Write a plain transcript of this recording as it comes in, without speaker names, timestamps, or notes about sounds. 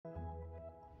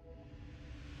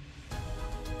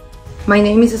My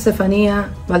name is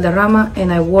Estefania Valderrama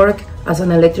and I work as an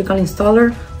electrical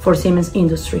installer for Siemens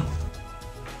Industry.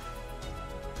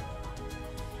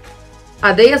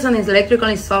 A day as an electrical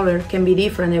installer can be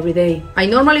different every day. I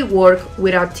normally work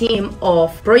with a team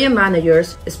of project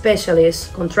managers,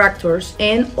 specialists, contractors,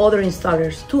 and other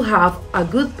installers to have a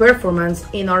good performance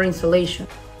in our installation.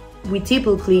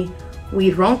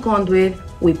 We run conduit,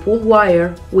 we pull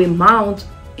wire, we mount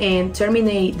and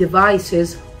terminate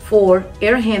devices for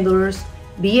air handlers,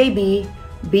 VAB,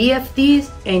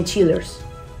 VFDs, and chillers.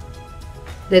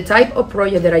 The type of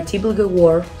project that I typically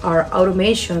work are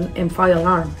automation and fire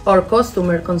alarm. Our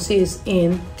customer consists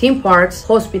in theme parks,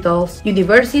 hospitals,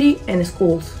 university, and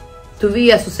schools. To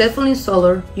be a successful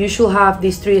installer, you should have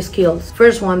these three skills.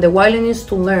 First one, the willingness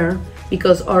to learn,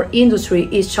 because our industry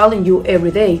is challenging you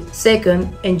every day.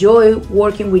 Second, enjoy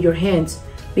working with your hands,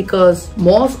 because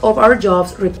most of our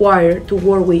jobs require to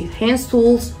work with hand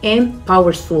tools and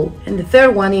power tools. And the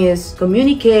third one is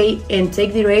communicate and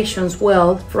take directions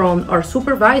well from our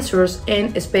supervisors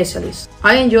and specialists.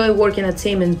 I enjoy working at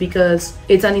Siemens because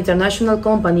it's an international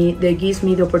company that gives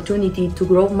me the opportunity to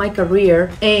grow my career,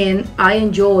 and I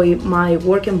enjoy my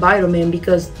work environment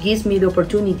because it gives me the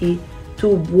opportunity to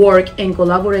work and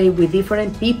collaborate with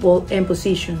different people and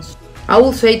positions. I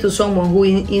will say to someone who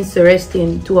is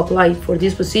interested to apply for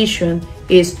this position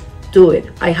is do it.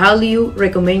 I highly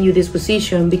recommend you this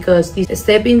position because it's a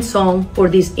stepping stone for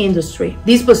this industry.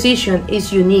 This position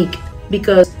is unique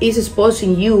because it's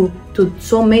exposing you to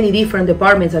so many different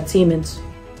departments at Siemens.